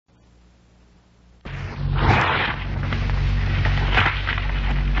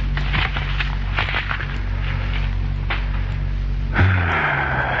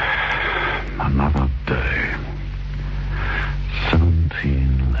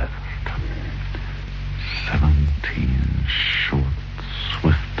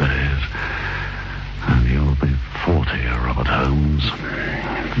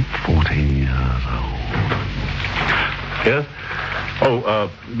Yes?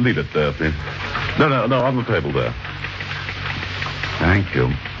 Oh, leave it there, please. No, on the table there. Thank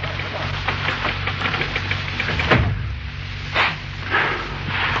you.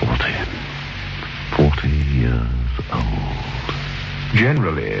 40 years old.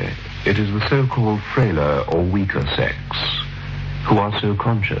 Generally, it is the so-called frailer or weaker sex who are so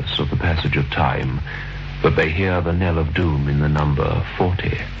conscious of the passage of time that they hear the knell of doom in the number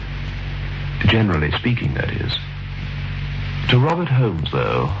 40. Generally speaking, that is. To Robert Holmes,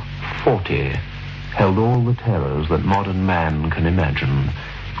 though, 40 held all the terrors that modern man can imagine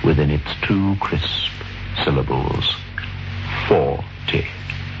within its two crisp syllables. 40.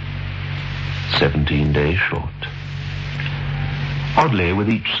 17 days short. Oddly, with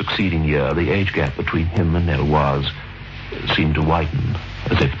each succeeding year, the age gap between him and Eloise seemed to widen,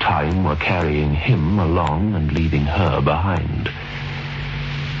 as if time were carrying him along and leaving her behind.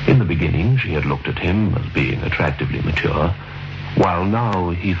 In the beginning, she had looked at him as being attractively mature, while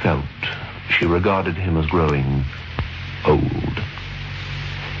now he felt she regarded him as growing old.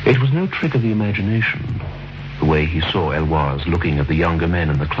 It was no trick of the imagination, the way he saw Eloise looking at the younger men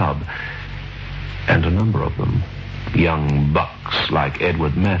in the club, and a number of them, young bucks like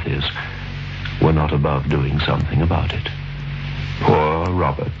Edward Mathis, were not above doing something about it. Poor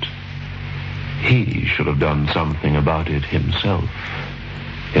Robert. He should have done something about it himself.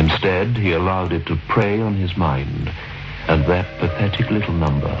 Instead, he allowed it to prey on his mind, and that pathetic little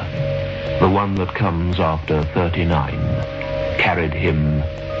number, the one that comes after 39, carried him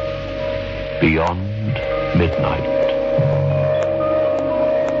beyond midnight.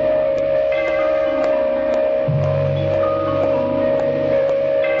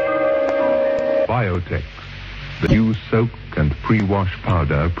 Biotex, the new soak and pre-wash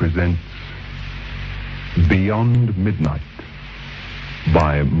powder, presents Beyond Midnight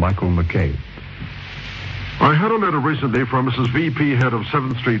by Michael McCabe. I had a letter recently from Mrs. V.P., head of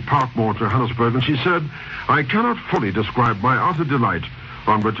 7th Street, Parkmore, Johannesburg, and she said, I cannot fully describe my utter delight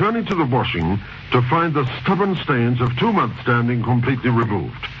on returning to the washing to find the stubborn stains of 2 months' standing completely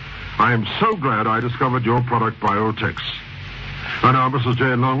removed. I am so glad I discovered your product, Biotex. And now Mrs.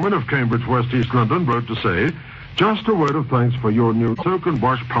 J. Longman of Cambridge, West East London, wrote to say, just a word of thanks for your new soak and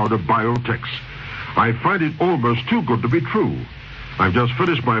wash powder, Biotex. I find it almost too good to be true. I've just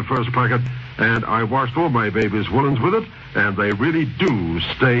finished my first packet, and I washed all my baby's woolens with it, and they really do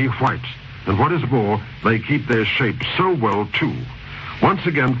stay white. And what is more, they keep their shape so well, too. Once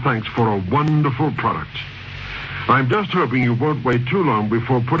again, thanks for a wonderful product. I'm just hoping you won't wait too long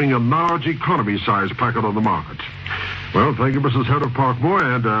before putting a large economy-size packet on the market. Well, thank you, Mrs. Head of Parkmore,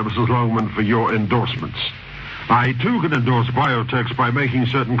 and Mrs. Longman, for your endorsements. I, too, can endorse Biotex by making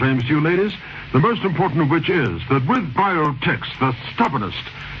certain claims to you, ladies, the most important of which is that with Biotex, the stubbornest,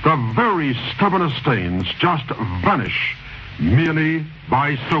 the very stubbornest stains just vanish merely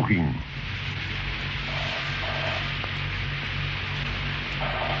by soaking.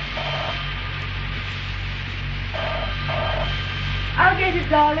 I'll get it,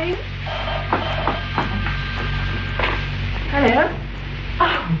 darling. Hello?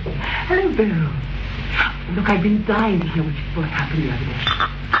 Oh, hello, Beryl. Look, I've been dying to hear what happened the other day.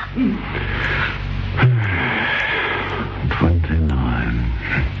 29.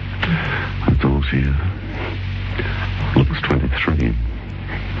 I thought she looks 23.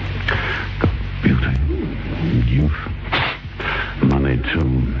 Got beauty, youth, money,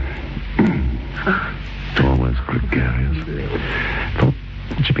 too. Always gregarious. Thought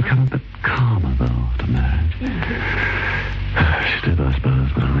she'd become a bit calmer, though, after marriage. She did, I suppose,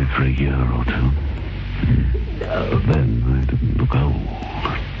 but only for a year or two. No. Then I didn't look old.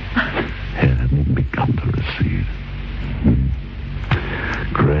 Hair hadn't even begun to recede.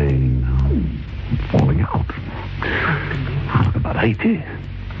 Grey now, falling out. I look about 80.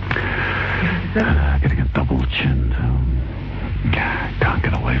 Getting a double chin, too. Can't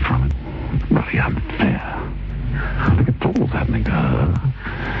get away from it. Really unfair. I think it's all happening to her.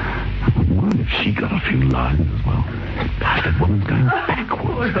 What if she got a few lines as well? Bastard woman's going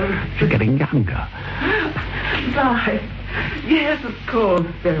backwards. She's getting younger. Bye. Yes, of course,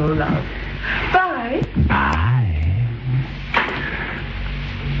 Beryl, love. Bye. Bye.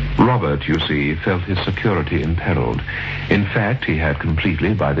 Robert, you see, felt his security imperiled. In fact, he had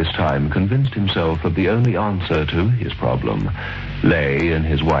completely, by this time, convinced himself that the only answer to his problem lay in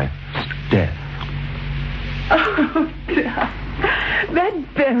his wife's death. Oh, dear.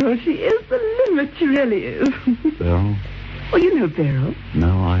 That Beryl, she is the limit, she really is. Beryl? Oh, you know Beryl?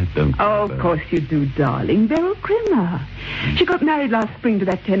 No, I don't. Oh, of course you do, darling. Beryl Crimmer. She got married last spring to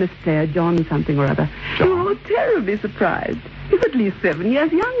that tennis player, John something or other. John? We were all terribly surprised. He's at least 7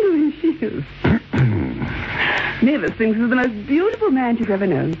 years younger than she is. Mavis thinks he's the most beautiful man she's ever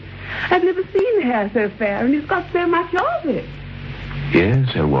known. I've never seen hair so fair, and he's got so much of it.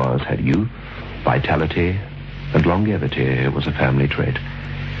 Yes, Eloise had youth, vitality, and longevity. It was a family trait.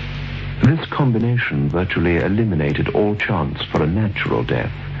 This combination virtually eliminated all chance for a natural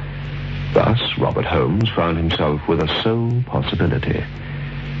death. Thus, Robert Holmes found himself with a sole possibility.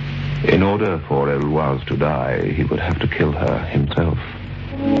 In order for Eloise to die, he would have to kill her himself.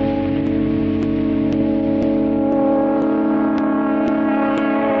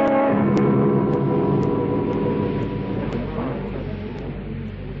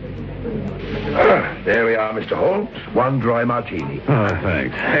 There we are, Mr. Holmes. One dry martini. Oh,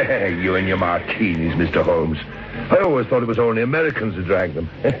 thanks. You and your martinis, Mr. Holmes. I always thought it was only Americans who drank them.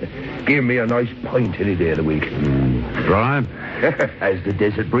 Give me a nice pint any day of the week. Dry? As the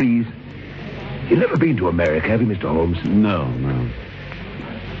desert breeze. You've never been to America, have you, Mr. Holmes? No.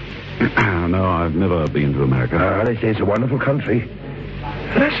 No, I've never been to America. They say it's a wonderful country.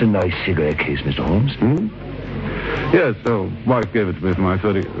 That's a nice cigarette case, Mr. Holmes. Yes, wife gave it to me for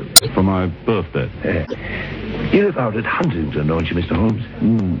my birthday. You live out at Huntington, don't you, Mr. Holmes?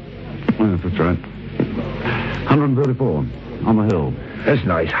 Yes, that's right. 134, on the hill. That's a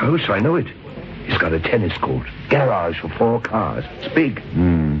nice house, I know it. It's got a tennis court, garage for 4 cars. It's big.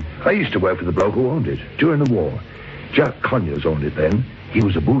 I used to work for the bloke who owned it during the war. Jack Conyers owned it then. He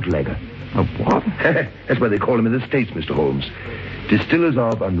was a bootlegger. A what? That's what they call him in the States, Mr. Holmes. Distillers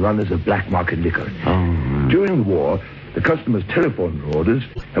of and runners of black market liquor. During the war, the customers telephoned their orders,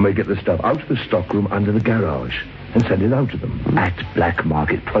 and we'd get the stuff out of the stockroom under the garage and send it out to them at black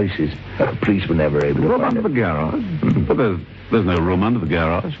market prices. Police were never able to Room find under it. the garage? But there's no room under the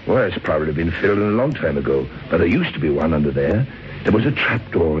garage. Well, it's probably been filled in a long time ago, but there used to be one under there. There was a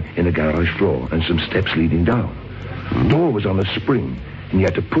trapdoor in the garage floor and some steps leading down. The door was on a spring, and you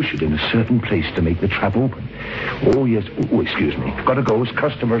had to push it in a certain place to make the trap open. Oh, yes. Oh, excuse me. Gotta go. It's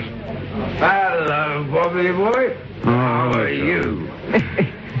customers. Hello, Bobby boy. How are you?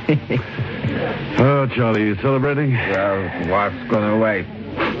 Oh, Charlie, you celebrating? Well, wife's gone away.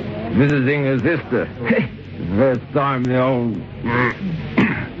 Visiting her sister. First time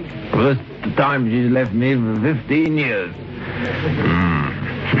she's left me for 15 years.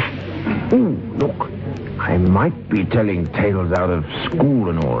 Ooh, look. I might be telling tales out of school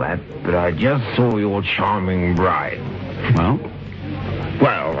and all that, but I just saw your charming bride.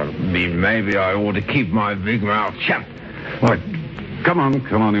 Well, I mean, maybe I ought to keep my big mouth shut. What? Come on,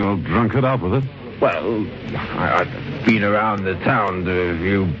 you old drunkard, out with it. Well, I've been around the town to a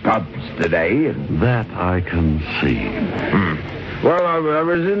few pubs today, and... That I can see. Well, I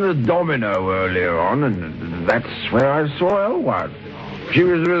was in the Domino earlier on, and that's where I saw Elwood. She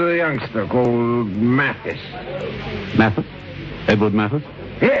was with a youngster called Mathis. Mathis? Edward Mathis?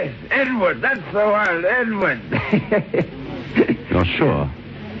 Yes, Edward, that's the one, Edward. You're sure?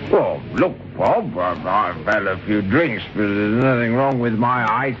 Well, look, Bob, I've had a few drinks, but there's nothing wrong with my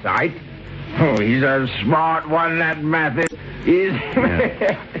eyesight. Oh, he's a smart one, that Mathis. Is.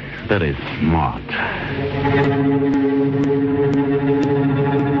 Yeah. Very smart.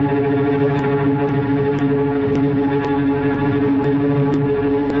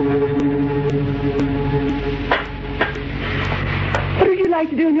 What would you like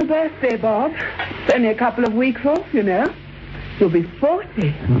to do on your birthday, Bob? It's only a couple of weeks off, you know. You'll be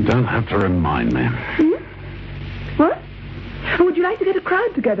 40. You don't have to remind me. What? Or would you like to get a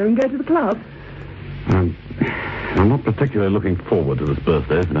crowd together and go to the club? I'm not particularly looking forward to this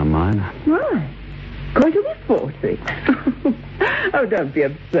birthday, if you don't mind. Why? Going to be 40? Oh, don't be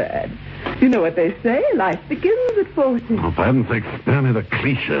absurd. You know what they say, life begins at 40. Oh, for heaven's sake, spare me the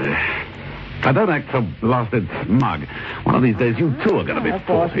cliche. I don't act so blasted smug. One of these days, you too are going to be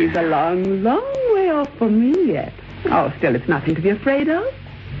 40. 40's a long, long way off for me yet. Oh, still, it's nothing to be afraid of.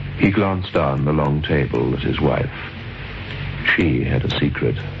 He glanced down the long table at his wife. She had a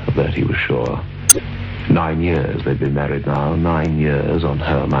secret, of that he was sure. 9 years they'd been married now, 9 years on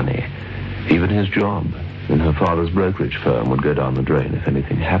her money. Even his job in her father's brokerage firm would go down the drain if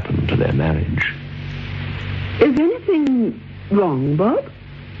anything happened to their marriage. Is anything wrong, Bob?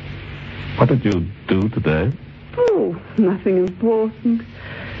 What did you do today? Oh, nothing important.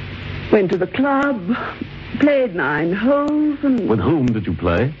 Went to the club, played 9 holes, and... With whom did you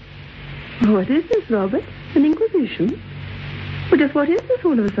play? What is this, Robert? An inquisition? Well, just what is this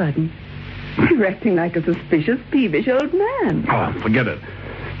all of a sudden? You're acting like a suspicious, peevish old man. Oh, forget it.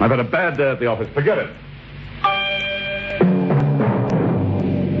 I've had a bad day at the office. Forget it.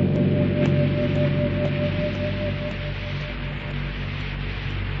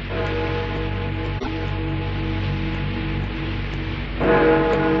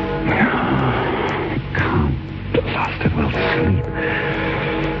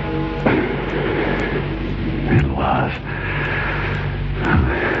 Stores.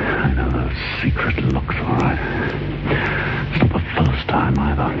 I know those secret looks, all right. It's not the first time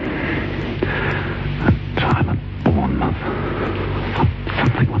either. That time at Bournemouth.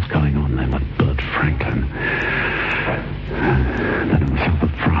 Something was going on there with Bert Franklin. Then in the south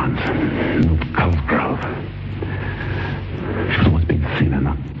of France, North Cosgrove. She's always been seen in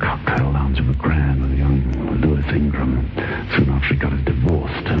a cocktail lounge of the Grand with young Louis Ingram, soon after he got his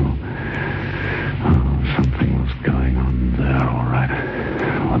divorce, too. Oh, something was going on there, all right,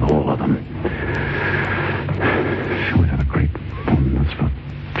 with all of them. She always had a great fondness for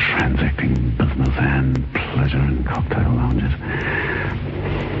transacting business and pleasure in cocktail lounges.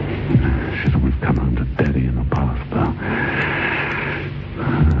 She's always come home to Daddy in the past, though.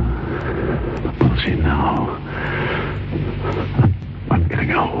 But will she now? I'm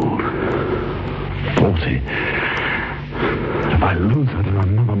getting old. 40. If I lose her to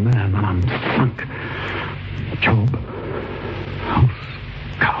another man, then I'm sunk. Job, house,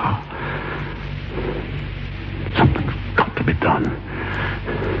 car. Something's got to be done.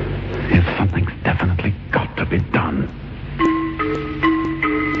 Yes, something's definitely got to be done.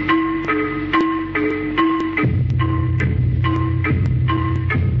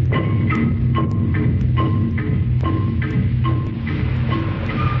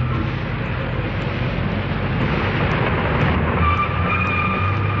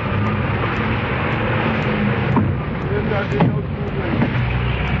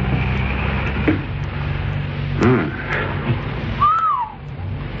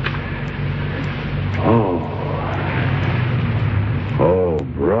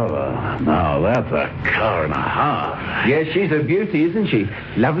 Yes, she's a beauty, isn't she?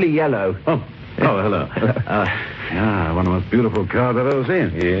 Lovely yellow. Oh, hello. Yeah, one of the most beautiful cars I've ever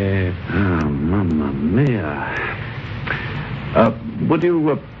seen. Yeah. Oh, mamma mia. Would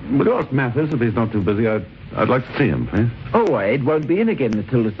you ask Mathis if he's not too busy? I'd like to see him, please. Oh, Ed won't be in again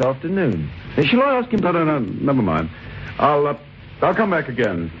until this afternoon. Shall I ask him? No, never mind. I'll come back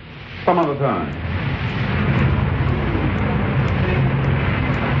again some other time.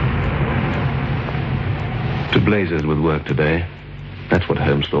 To blazes with work today. That's what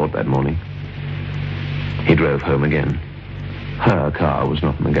Holmes thought that morning. He drove home again. Her car was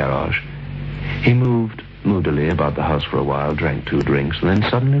not in the garage. He moved moodily about the house for a while, drank 2 drinks, and then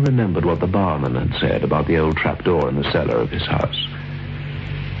suddenly remembered what the barman had said about the old trapdoor in the cellar of his house.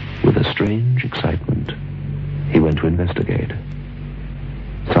 With a strange excitement, he went to investigate.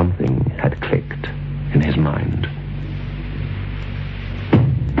 Something had clicked in his mind.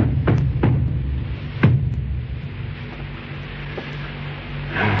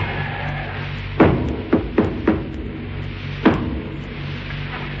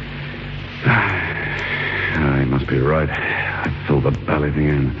 He must be right. I filled the bally thing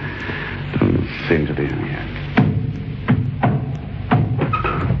in. Doesn't seem to be in here.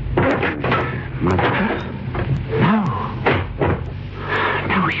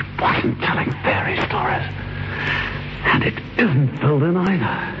 No, he wasn't telling fairy stories. And it isn't filled in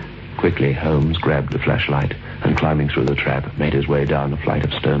either. Quickly, Holmes grabbed the flashlight and, climbing through the trap, made his way down a flight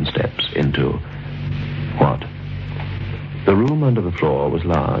of stone steps into... what? The room under the floor was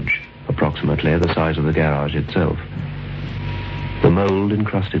large, approximately the size of the garage itself. The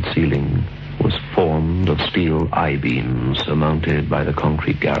mold-encrusted ceiling was formed of steel I-beams surmounted by the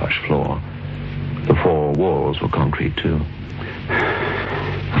concrete garage floor. The 4 walls were concrete, too.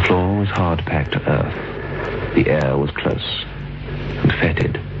 The floor was hard-packed earth. The air was close and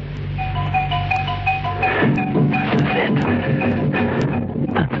fetid. This is it.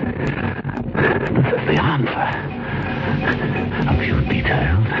 This is the answer. A few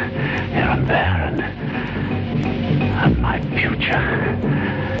details here and there, and my future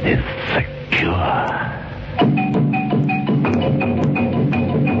is secure.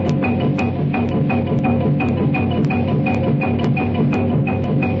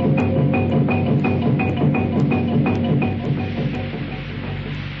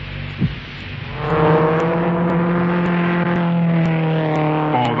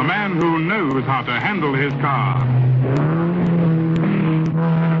 For the man who knows how to handle his car.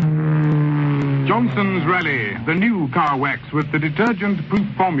 Johnson's Raleigh, the new car wax with the detergent-proof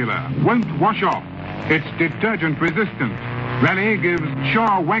formula, won't wash off. It's detergent-resistant. Raleigh gives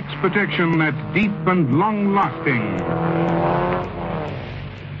sure wax protection that's deep and long-lasting.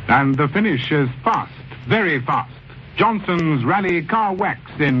 And the finish is fast, very fast. Johnson's Raleigh car wax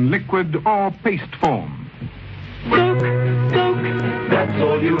in liquid or paste form. Soak, that's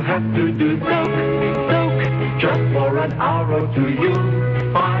all you have to do. Soak, just for an hour or two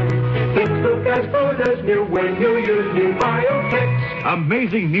you'll find things look as good as new when you use new Biotex.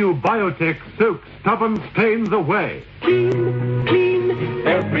 amazing new Biotech soaks stubborn stains away. Clean, clean,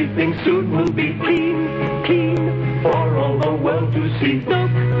 everything soon will be clean, clean, for all the world to see.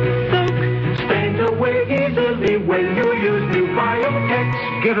 Soak, soak, stains away easily when you use new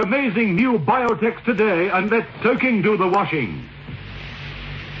Biotech. Get amazing new Biotech today and let soaking do the washing.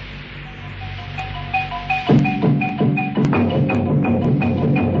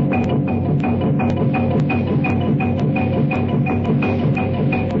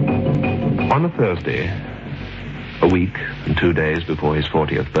 On a Thursday, a week and 2 days before his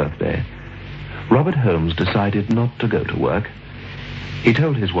 40th birthday, Robert Holmes decided not to go to work. He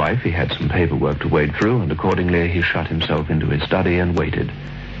told his wife he had some paperwork to wade through, and accordingly he shut himself into his study and waited.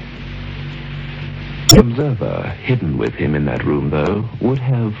 The observer hidden with him in that room, though, would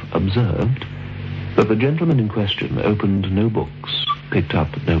have observed that the gentleman in question opened no books, picked up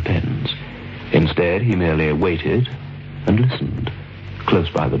no pens. Instead, he merely waited and listened, close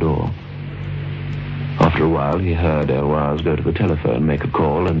by the door. After a while, he heard Eloise go to the telephone, make a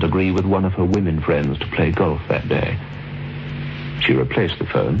call, and agree with one of her women friends to play golf that day. She replaced the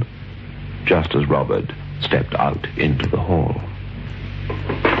phone just as Robert stepped out into the hall.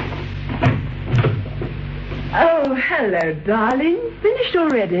 Oh, hello, darling. Finished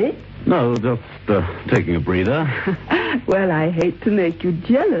already? No, just taking a breather. Well, I hate to make you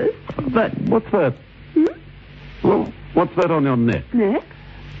jealous, but... What's that? Well, what's that on your neck? Neck?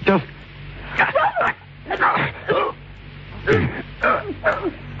 Just...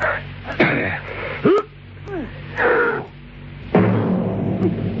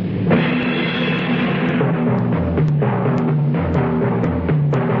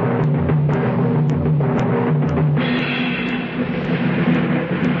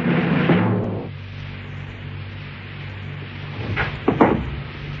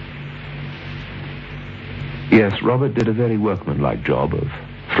 Yes, Robert did a very workmanlike job of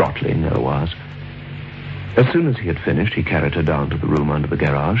throttling Eloise. As soon as he had finished, he carried her down to the room under the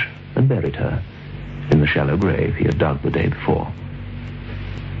garage and buried her in the shallow grave he had dug the day before.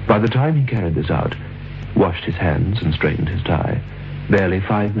 By the time he carried this out, washed his hands and straightened his tie, barely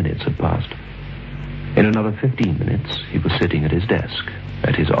 5 minutes had passed. In another 15 minutes, he was sitting at his desk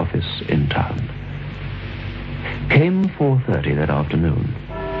at his office in town. Came 4:30 that afternoon.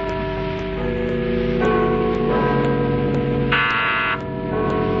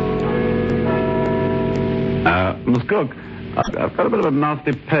 Miss Cook, I've got a bit of a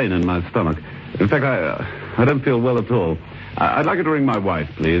nasty pain in my stomach. In fact, I don't feel well at all. I'd like you to ring my wife,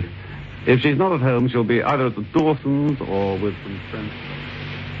 please. If she's not at home, she'll be either at the Dawsons or with some friends.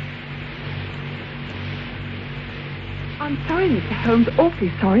 I'm sorry, Mr. Holmes.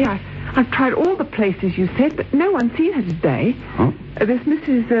 Awfully sorry. I've tried all the places you said, but no one's seen her today. Huh? This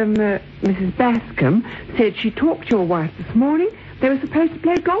Mrs. Bascom said she talked to your wife this morning. They were supposed to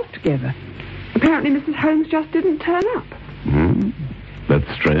play golf together. Apparently, Mrs. Holmes just didn't turn up.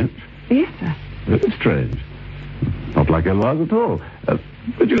 That's strange. Yes, sir. Very strange. Not like Eloise at all.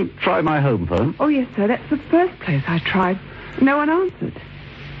 Did you try my home phone? Oh, yes, sir. That's the first place I tried. No one answered.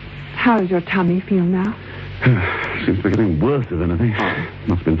 How does your tummy feel now? Seems to be getting worse, if anything. Must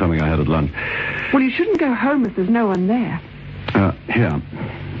have been something I had at lunch. Well, you shouldn't go home if there's no one there. Here.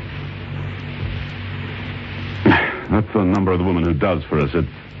 That's the number of the woman who does for us. It's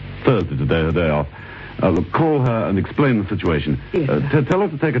Thursday today, her day off. Call her and explain the situation. Yes, tell her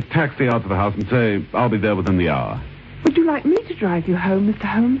to take a taxi out to the house and say, I'll be there within the hour. Would you like me to drive you home, Mr.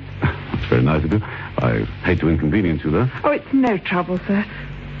 Holmes? That's very nice of you. I hate to inconvenience you, though. Oh, it's no trouble, sir.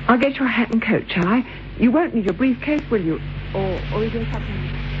 I'll get your hat and coat, shall I? You won't need your briefcase, will you? Or is there something...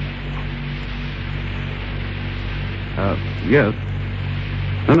 Yes.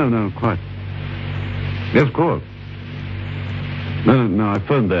 No, quite. Yes, of course. No, I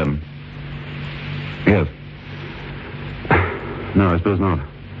phoned them. Yes. No, I suppose not.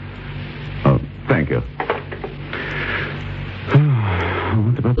 Oh, thank you.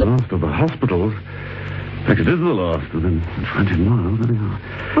 What about the last of the hospitals? In fact, it is the last within 20 miles, anyhow.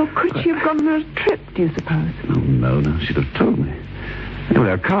 Well, could she have gone on a trip, do you suppose? No, she'd have told me. Anyway,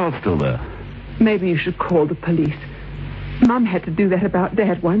 our car's still there. Maybe you should call the police. Mum had to do that about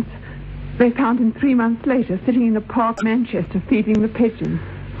Dad once. They found him 3 months later, sitting in a park, Manchester, feeding the pigeons.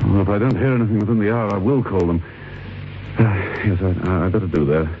 Well, if I don't hear anything within the hour, I will call them. Yes, I better do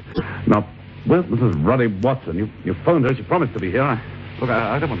that. Now, where's Mrs. Ruddy Watson? You phoned her. She promised to be here. Look,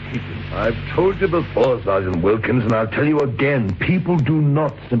 I don't want to keep you. I've told you before, Sergeant Wilkins, and I'll tell you again. People do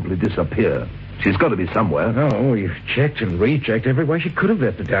not simply disappear. She's got to be somewhere. Oh, we've checked and rechecked every way she could have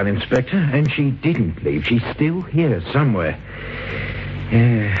left the town, Inspector, and she didn't leave. She's still here somewhere.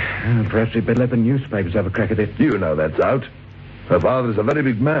 Yeah, perhaps we'd better let the newspapers have a crack at it. You know that's out. Her father's a very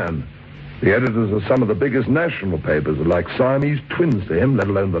big man. The editors of some of the biggest national papers are like Siamese twins to him, let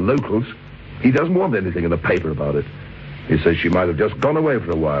alone the locals. He doesn't want anything in the paper about it. He says she might have just gone away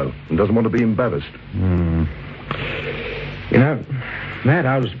for a while and doesn't want to be embarrassed. You know, that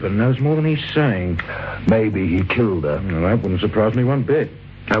husband knows more than he's saying. Maybe he killed her. Well, that wouldn't surprise me one bit.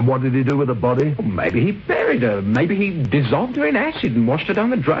 And what did he do with the body? Well, maybe he buried her. Maybe he dissolved her in acid and washed her down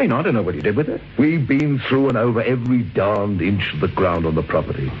the drain. I don't know what he did with her. We've been through and over every darned inch of the ground on the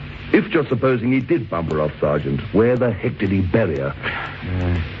property. If just supposing he did bump her off, Sergeant, where the heck did he bury her?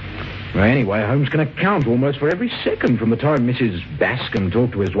 Well, anyway, Holmes can account almost for every second from the time Mrs. Bascom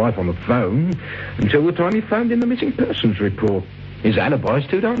talked to his wife on the phone until the time he found in the missing persons report. His alibi's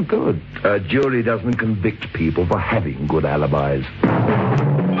too darn good. A jury doesn't convict people for having good alibis.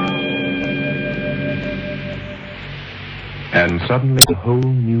 And suddenly a whole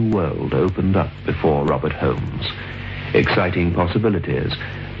new world opened up before Robert Holmes. Exciting possibilities.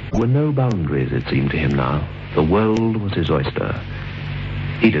 There were no boundaries, it seemed to him now. The world was his oyster.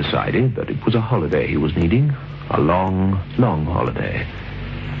 He decided that it was a holiday he was needing. A long, long holiday.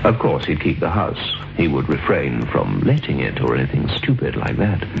 Of course, he'd keep the house. He would refrain from letting it or anything stupid like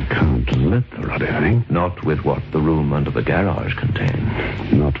that. You can't let the ruddy thing. Not with what the room under the garage contained.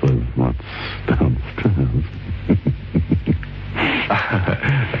 Not with what's downstairs.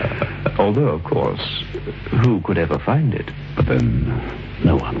 Although, of course, who could ever find it? But then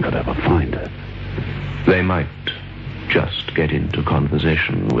no one could ever find it. They might just get into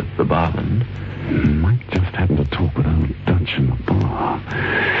conversation with the barman. Might just happen to talk with old Dutch in the bar.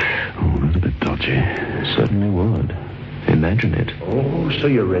 Oh, that's a bit dodgy. Certainly would. Imagine it. Oh, so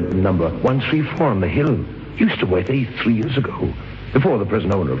you rent number 134 on the hill. Used to wait there 3 years ago. Before the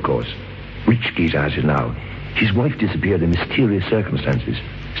present owner, of course. Rich geezer has it now. His wife disappeared in mysterious circumstances.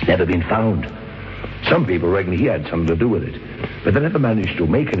 It's never been found. Some people reckon he had something to do with it, but they never managed to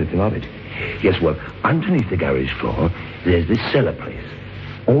make anything of it. Yes, well, underneath the garage floor, there's this cellar place.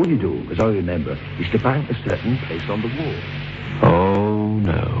 All you do, as I remember, is to find a certain place on the wall. Oh,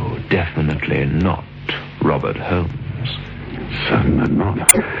 no, definitely not Robert Holmes. Certainly not.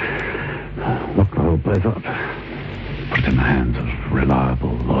 Lock the whole place up. Put it in the hands of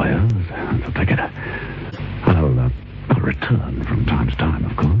reliable lawyers. They'll take it. I'll return from time to time,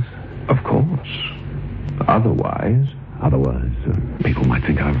 of course. Of course. Otherwise, people might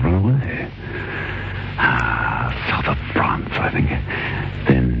think I've run away. South of France, I think.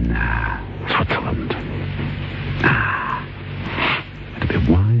 Then, Switzerland. It'd be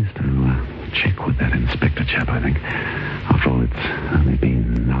wise to check with that inspector chap, I think. After all, it's only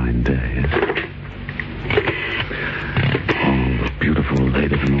been 9 days. All the beautiful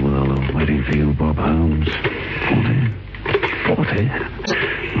ladies in the world are waiting for you, Bob Holmes. 40?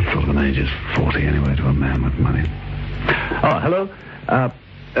 What sort of an age is 40 anyway to a man with money? Oh, hello.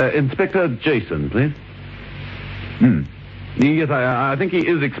 Inspector Jason, please. Yes, I think he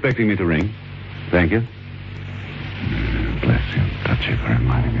is expecting me to ring. Thank you. Bless you, Dutchy, for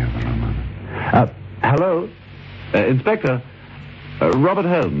reminding me of the moment. Hello? Inspector? Robert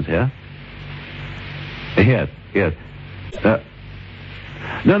Holmes here? Yes.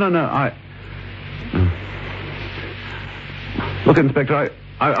 No, Look, Inspector,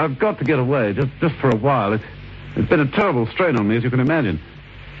 I've got to get away, just for a while. It's been a terrible strain on me, as you can imagine.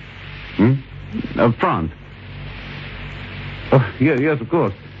 France. Oh, yes, of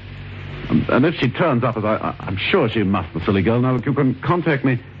course. And if she turns up, as I'm sure she must, the silly girl. Now, look, you can contact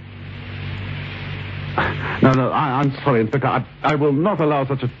me. No, I'm sorry, Inspector. I will not allow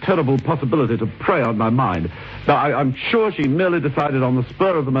such a terrible possibility to prey on my mind. Now, I'm sure she merely decided on the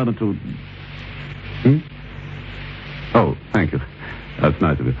spur of the moment to... Oh, thank you. That's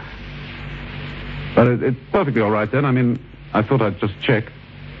nice of you. But it's perfectly all right then. I mean, I thought I'd just check.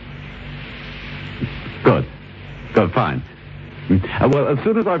 Good, fine. Well, as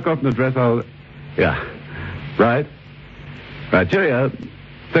soon as I've got an address, I'll... Yeah. Right, cheerio.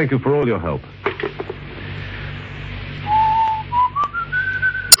 Thank you for all your help.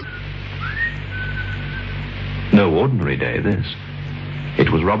 No ordinary day, this. It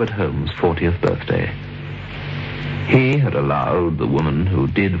was Robert Holmes' 40th birthday. He had allowed the woman who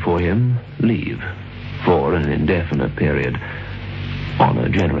did for him leave for an indefinite period, on a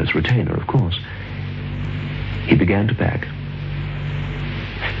generous retainer, of course. He began to pack.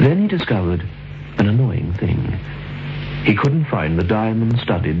 Then he discovered an annoying thing. He couldn't find the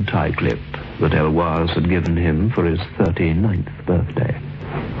diamond-studded tie clip that Eloise had given him for his 39th birthday.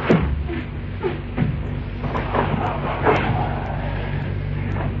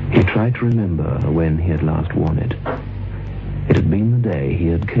 He tried to remember when he had last worn it. It had been the day he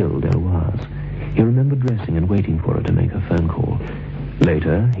had killed Eloise. He remembered dressing and waiting for her to make her phone call.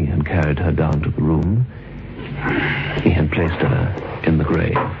 Later, he had carried her down to the room. He had placed her in the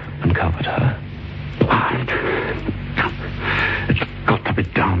grave and covered her. Blast. It's got to be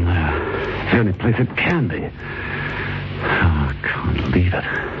down there. It's the only place it can be. Oh, I can't leave it.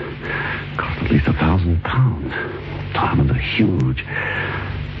 Cost at least £1,000. Diamonds are huge.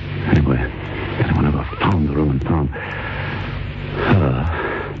 Anyway, anyone ever found the room and found her?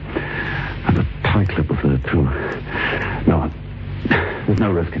 And the tie clip was there, too. No, there's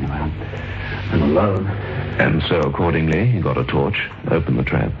no risk anyway. I'm alone. And so, accordingly, he got a torch, opened the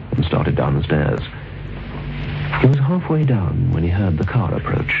trap, and started down the stairs. He was halfway down when he heard the car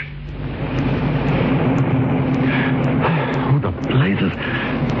approach. Oh, the blazes.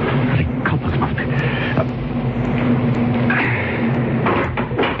 The coppers must be...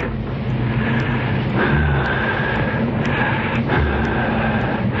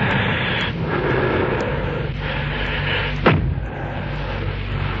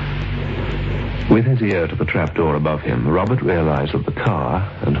 With his ear to the trapdoor above him, Robert realized that the car,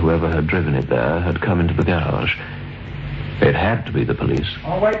 and whoever had driven it there, had come into the garage. It had to be the police.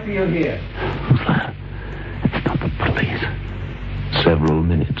 I'll wait for you here. Who's that? It's not the police. Several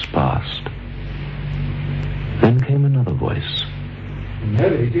minutes passed. Then came another voice.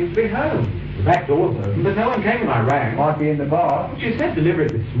 Nobody seems to be home. The back door's open, but no one came when I rang. Might be in the bar. Well, she said deliver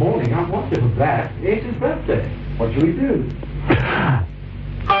it this morning. I'm wondering of that. It's his birthday. What shall we do?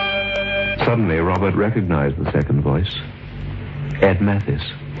 Suddenly, Robert recognized the second voice. Ed Mathis.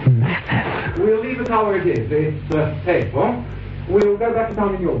 Mathis? We'll leave the car where it is. It's paid for. We'll go back to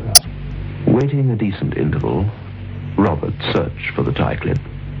town in your car. Waiting a decent interval, Robert searched for the tie clip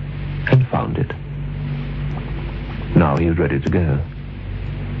and found it. Now he was ready to go.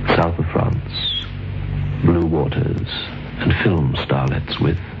 South of France, blue waters, and film starlets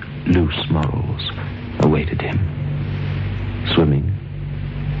with loose morals awaited him. Swimming,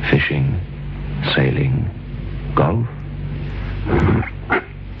 fishing, sailing, golf.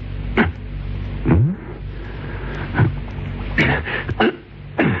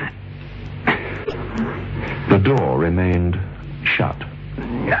 The door remained shut.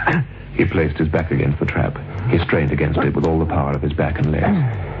 He placed his back against the trap. He strained against it with all the power of his back and legs.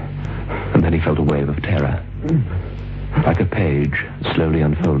 And then he felt a wave of terror. Like a page slowly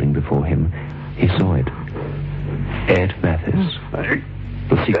unfolding before him, he saw it. Ed Mathis.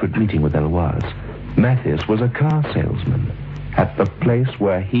 The secret meeting with Eloise. Mathis was a car salesman at the place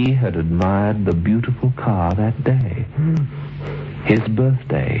where he had admired the beautiful car that day. His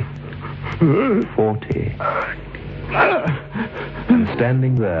birthday. 40. And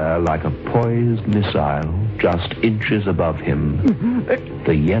standing there like a poised missile, just inches above him,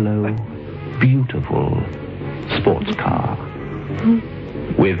 the yellow, beautiful sports car,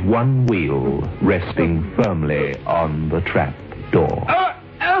 with one wheel resting firmly on the trap door.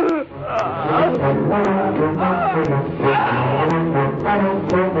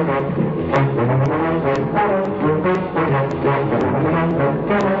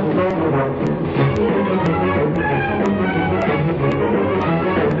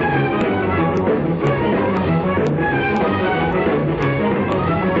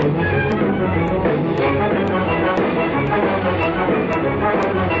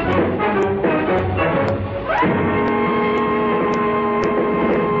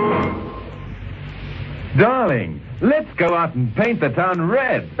 Darling, let's go out and paint the town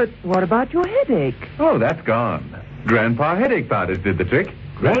red. But what about your headache? Oh, that's gone. Grandpa Headache Powders did the trick.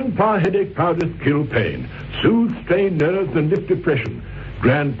 Grandpa Headache Powders kill pain, soothe strained nerves, and lift depression.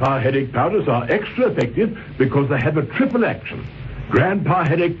 Grandpa Headache Powders are extra effective because they have a triple action. Grandpa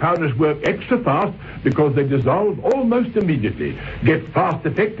Headache Powders work extra fast because they dissolve almost immediately. Get fast,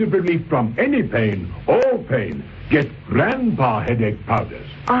 effective relief from any pain, all pain. Get Grandpa Headache Powders.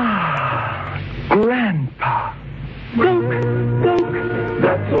 Ah, Grandpa. Soak, soak,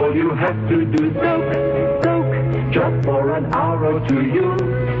 that's all you have to do. Soak, soak, just for an hour or two you'll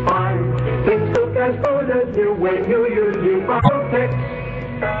find things look as good as new when you use new Biotex.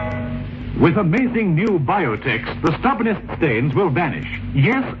 With amazing new Biotex, the stubbornest stains will vanish.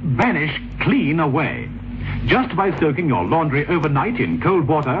 Yes, vanish clean away. Just by soaking your laundry overnight in cold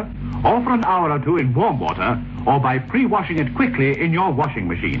water, or for an hour or two in warm water, or by pre-washing it quickly in your washing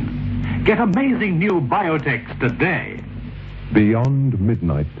machine. Get amazing new Biotex today. Beyond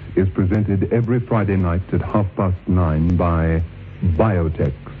Midnight is presented every Friday night at 9:30 by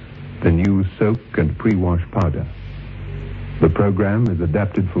Biotex, the new soak and pre-wash powder. The program is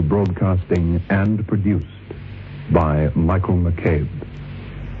adapted for broadcasting and produced by Michael McCabe.